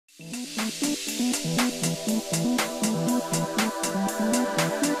Hello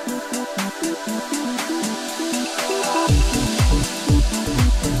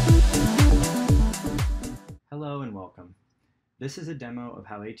and welcome. This is a demo of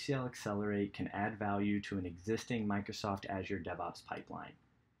how HCL Accelerate can add value to an existing Microsoft Azure DevOps pipeline.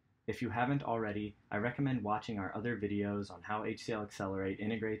 If you haven't already, I recommend watching our other videos on how HCL Accelerate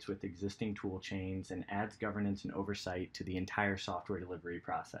integrates with existing tool chains and adds governance and oversight to the entire software delivery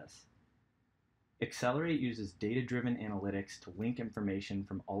process. Accelerate uses data-driven analytics to link information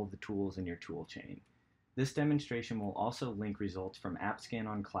from all of the tools in your tool chain. This demonstration will also link results from AppScan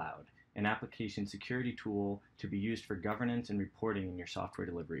on Cloud, an application security tool to be used for governance and reporting in your software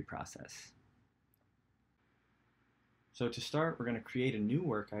delivery process. So to start, we're going to create a new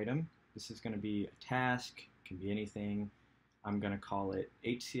work item. This is going to be a task, it can be anything. I'm going to call it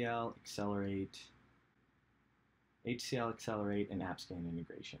HCL Accelerate and AppScan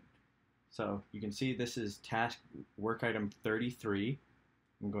integration. So you can see this is task work item 33.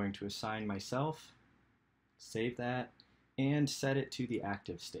 I'm going to assign myself, save that, and set it to the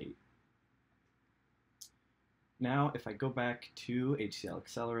active state. Now, if I go back to HCL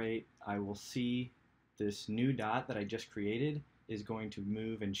Accelerate, I will see this new dot that I just created is going to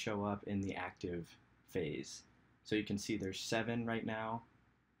move and show up in the active phase. So you can see there's 7 right now,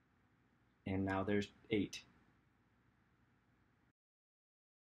 and now there's 8.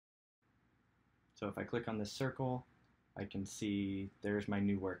 So if I click on this circle, I can see there's my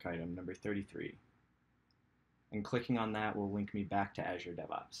new work item, number 33. And clicking on that will link me back to Azure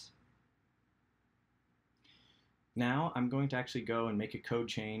DevOps. Now I'm going to actually go and make a code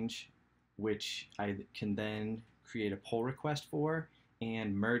change, which I can then create a pull request for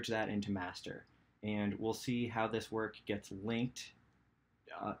and merge that into master. And we'll see how this work gets linked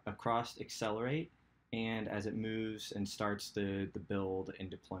across Accelerate and as it moves and starts the build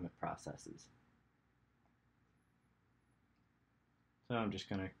and deployment processes. So I'm just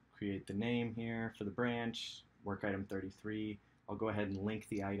going to create the name here for the branch, work item 33. I'll go ahead and link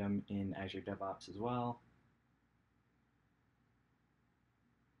the item in Azure DevOps as well.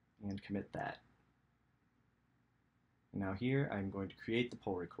 And commit that. Now here I'm going to create the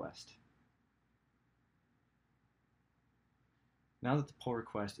pull request. Now that the pull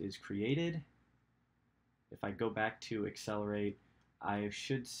request is created, if I go back to Accelerate, I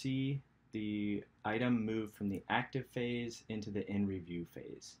should see the item move from the active phase into the in review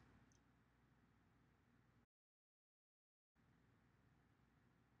phase.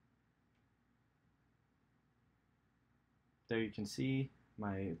 There you can see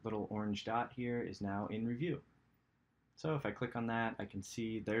my little orange dot here is now in review. So if I click on that, I can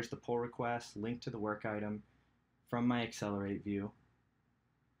see there's the pull request linked to the work item from my Accelerate view.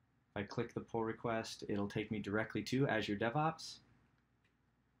 If I click the pull request, it'll take me directly to Azure DevOps.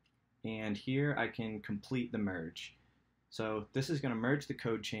 And here I can complete the merge. So this is going to merge the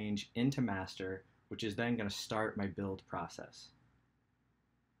code change into master, which is then going to start my build process.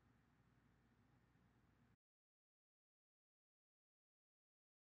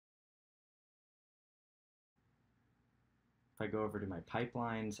 If I go over to my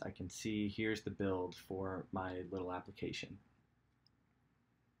pipelines, I can see here's the build for my little application.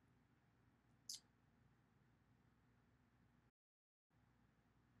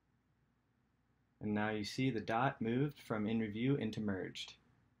 And now you see the dot moved from in review into merged.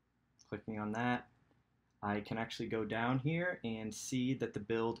 Clicking on that, I can actually go down here and see that the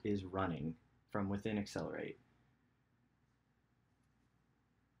build is running from within Accelerate.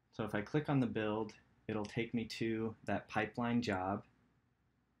 So if I click on the build, it'll take me to that pipeline job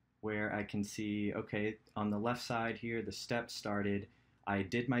where I can see, okay, on the left side here, the steps started, I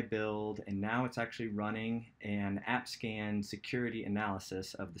did my build, and now it's actually running an AppScan security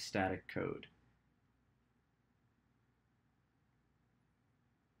analysis of the static code.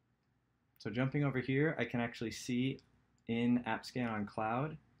 So jumping over here, I can actually see in AppScan on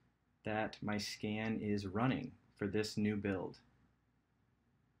Cloud that my scan is running for this new build.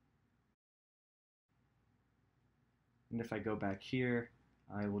 And if I go back here,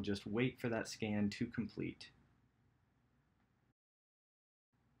 I will just wait for that scan to complete.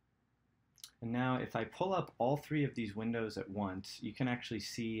 And now if I pull up all 3 of these windows at once, you can actually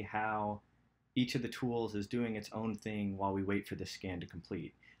see how each of the tools is doing its own thing while we wait for this scan to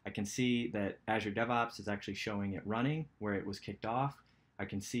complete. I can see that Azure DevOps is actually showing it running where it was kicked off. I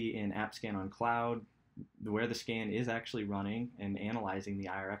can see in AppScan on Cloud where the scan is actually running and analyzing the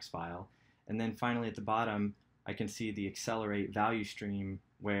IRX file. And then finally at the bottom, I can see the Accelerate value stream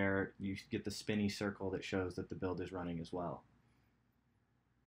where you get the spinny circle that shows that the build is running as well.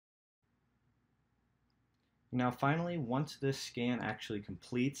 Now finally, once this scan actually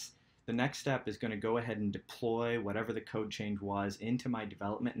completes, The next step is going to go ahead and deploy whatever the code change was into my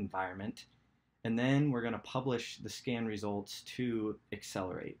development environment. And then we're going to publish the scan results to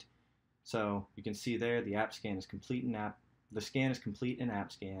Accelerate. So you can see there the AppScan is complete in the scan is complete in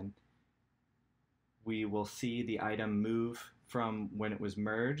AppScan. We will see the item move from when it was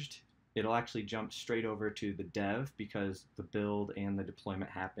merged. It'll actually jump straight over to the dev because the build and the deployment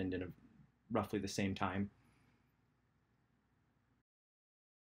happened in roughly the same time.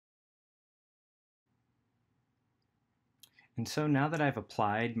 And so now that I've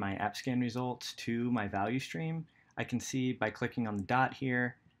applied my AppScan results to my value stream, I can see by clicking on the dot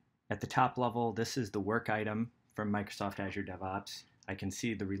here, at the top level, this is the work item from Microsoft Azure DevOps. I can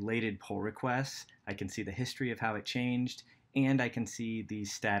see the related pull requests, I can see the history of how it changed, and I can see the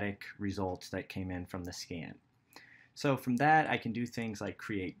static results that came in from the scan. So from that, I can do things like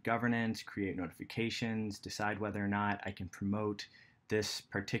create governance, create notifications, decide whether or not I can promote this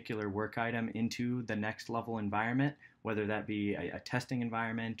particular work item into the next level environment, whether that be a testing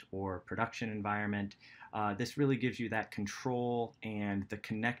environment or production environment. This really gives you that control and the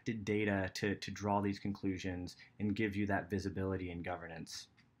connected data to draw these conclusions and give you that visibility and governance.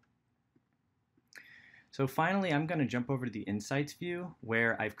 So finally, I'm going to jump over to the Insights view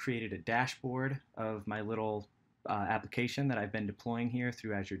where I've created a dashboard of my little application that I've been deploying here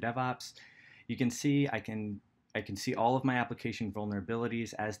through Azure DevOps. You can see I can see all of my application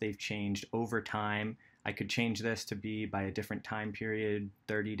vulnerabilities as they've changed over time. I could change this to be by a different time period,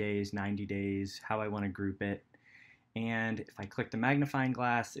 30 days, 90 days, how I want to group it. And if I click the magnifying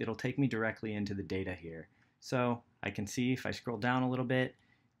glass, it'll take me directly into the data here. So I can see if I scroll down a little bit,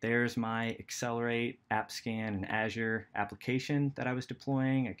 there's my Accelerate, AppScan, and Azure application that I was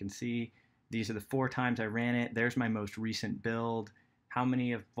deploying. I can see these are the 4 times I ran it. There's my most recent build. How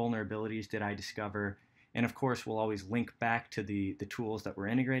many of vulnerabilities did I discover? And of course, we'll always link back to the tools that we're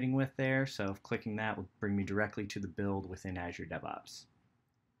integrating with there. So clicking that will bring me directly to the build within Azure DevOps.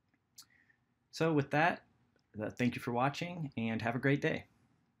 So with that, thank you for watching and have a great day.